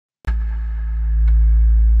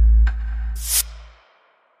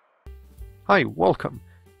Hi, welcome.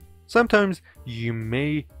 Sometimes you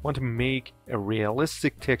may want to make a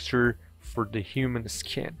realistic texture for the human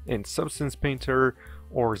skin in Substance Painter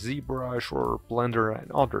or ZBrush or Blender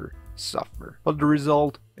and other software, but the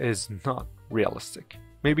result is not realistic.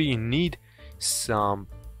 Maybe you need some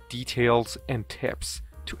details and tips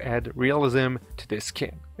to add realism to the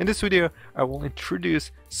skin. In this video, I will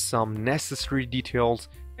introduce some necessary details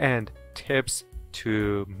and tips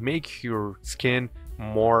to make your skin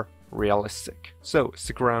more realistic. So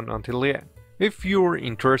stick around until the end. If you're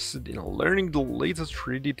interested in learning the latest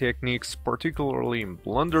 3D techniques, particularly in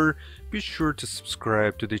Blender, be sure to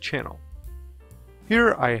subscribe to the channel.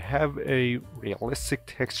 Here I have a realistic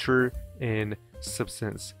texture in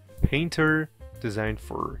Substance Painter designed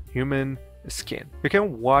for human skin. You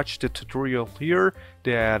can watch the tutorial here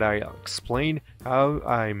that I explain how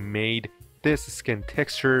I made this skin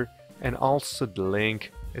texture, and also the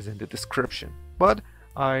link is in the description. But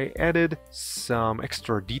I added some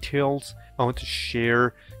extra details. I want to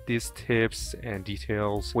share these tips and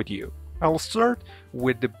details with you. I'll start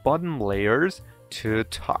with the bottom layers to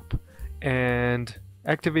top and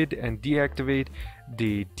activate and deactivate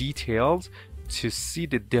the details to see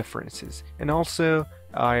the differences, and also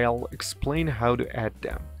I'll explain how to add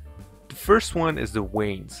them. The first one is the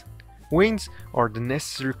veins. Veins are the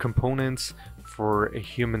necessary components for a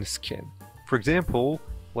human skin. For example,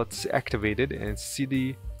 let's activate it and see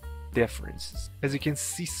the differences. As you can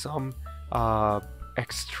see, some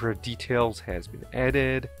extra details has been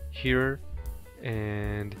added here,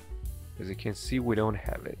 and as you can see, we don't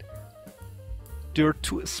have it. They're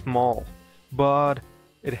too small, but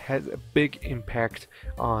it has a big impact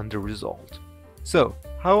on the result. So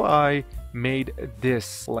how I made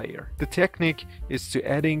this layer. The technique is to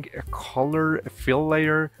adding a color fill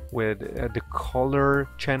layer with the color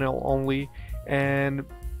channel only, and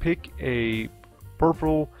pick a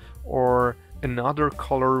purple or another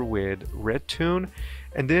color with red tone,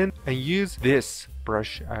 and then I use this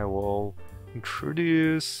brush I will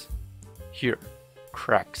introduce here,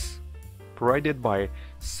 cracks, provided by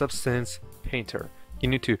Substance Painter. You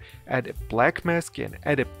need to add a black mask and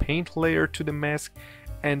add a paint layer to the mask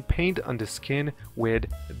and paint on the skin with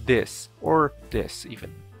this or this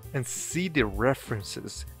even, and see the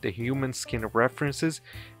references, the human skin references,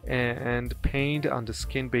 and paint on the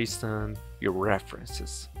skin based on your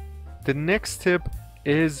references. The next tip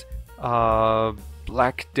is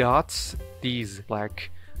black dots. These black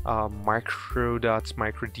micro dots,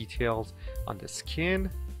 micro details on the skin.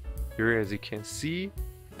 Here, as you can see,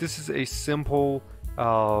 this is a simple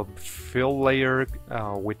fill layer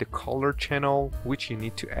with the color channel, which you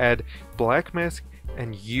need to add black mask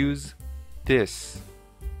and use this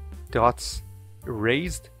dots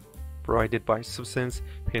erased, provided by Substance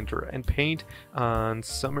Painter, and paint on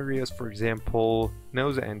some areas, for example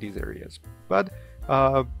nose and these areas. But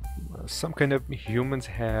some kind of humans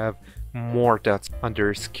have more dots on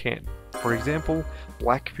their skin. For example,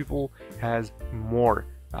 black people has more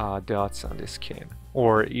dots on the skin,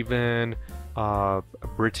 or even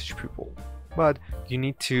British people. But you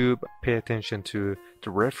need to pay attention to the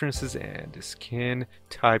references and the skin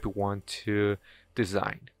type you want to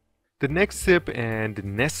design. The next tip and the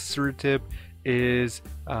necessary tip is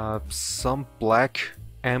some black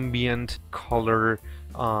ambient color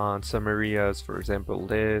on some areas, for example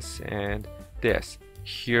this and this,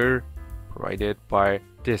 here provided by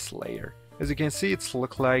this layer. As you can see, it's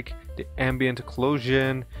look like the ambient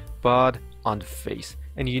occlusion but on the face,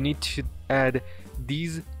 and you need to add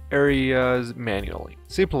these areas manually.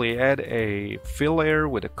 Simply add a fill layer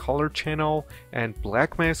with a color channel and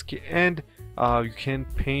black mask, and you can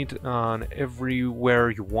paint on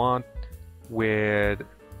everywhere you want with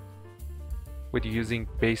using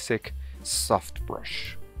basic soft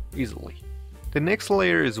brush easily. The next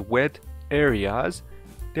layer is wet areas.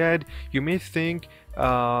 That you may think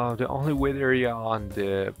the only wet area on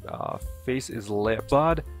the face is lip,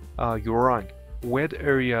 but you're wrong. Wet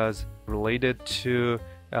areas related to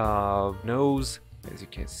nose, as you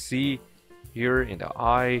can see here, in the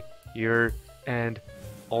eye, ear, and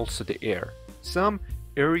also the ear. Some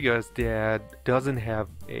areas that doesn't have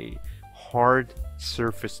a hard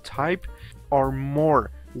surface type are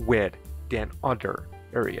more wet than other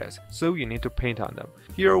areas, so you need to paint on them.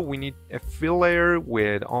 Here we need a fill layer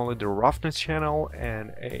with only the roughness channel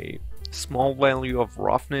and a small value of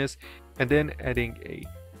roughness, and then adding a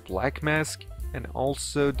black mask and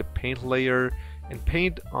also the paint layer, and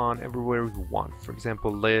paint on everywhere you want. For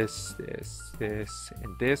example, this,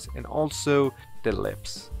 and this, and also the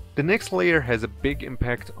lips. The next layer has a big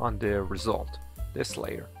impact on the result. This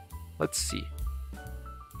layer. Let's see.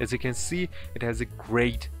 As you can see, it has a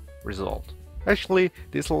great result. Actually,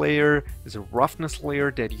 this layer is a roughness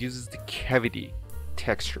layer that uses the cavity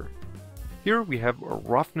texture. Here we have a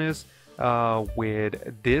roughness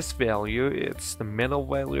with this value. It's the middle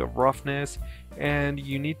value of roughness, and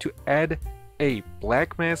you need to add a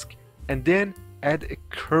black mask and then add a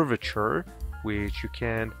curvature, which you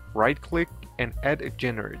can right click and add a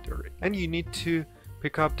generator, and you need to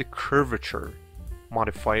pick up the curvature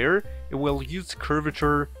modifier. It will use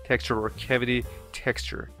curvature texture or cavity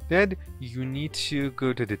texture. Then you need to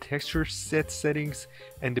go to the texture set settings,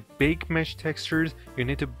 and the bake mesh textures, you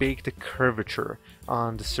need to bake the curvature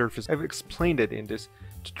on the surface. I've explained it in this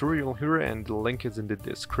tutorial here, and the link is in the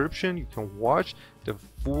description. You can watch the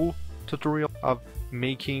full tutorial of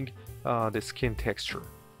making the skin texture,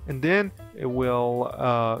 and then it will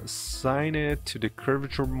assign it to the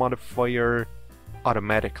curvature modifier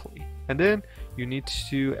automatically. And then you need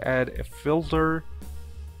to add a filter,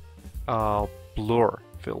 blur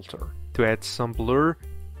filter, to add some blur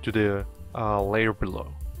to the layer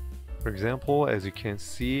below. For example, as you can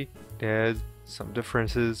see, there's some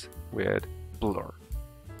differences with blur.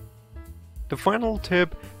 The final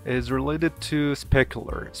tip is related to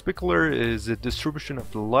specular. Specular is a distribution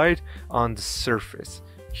of the light on the surface.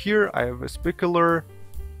 Here I have a specular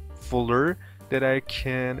folder that I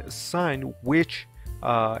can assign which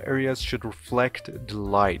areas should reflect the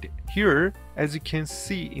light. Here, as you can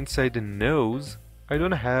see inside the nose, I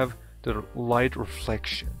don't have the light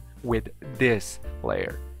reflection with this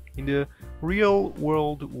layer. In the real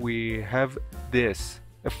world, we have this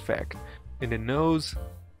effect in the nose,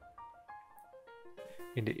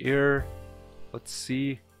 in the ear, let's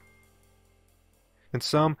see, and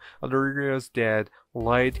some other areas that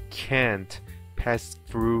light can't pass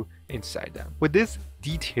through inside them. With these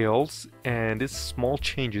details and these small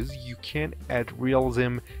changes, you can add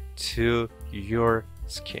realism to your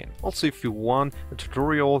skin. Also, if you want a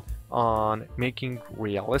tutorial on making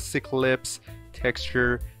realistic lips,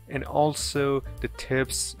 texture, and also the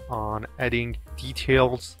tips on adding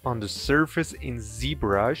details on the surface in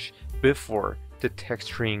ZBrush before the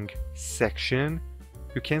texturing section,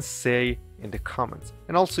 you can say in the comments.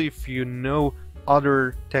 And also, if you know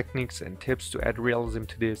other techniques and tips to add realism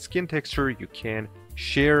to the skin texture, you can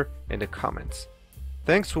share in the comments.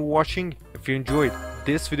 Thanks for watching. If you enjoyed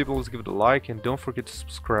this video, please give it a like and don't forget to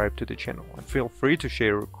subscribe to the channel, and feel free to share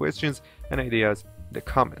your questions and ideas in the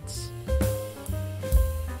comments.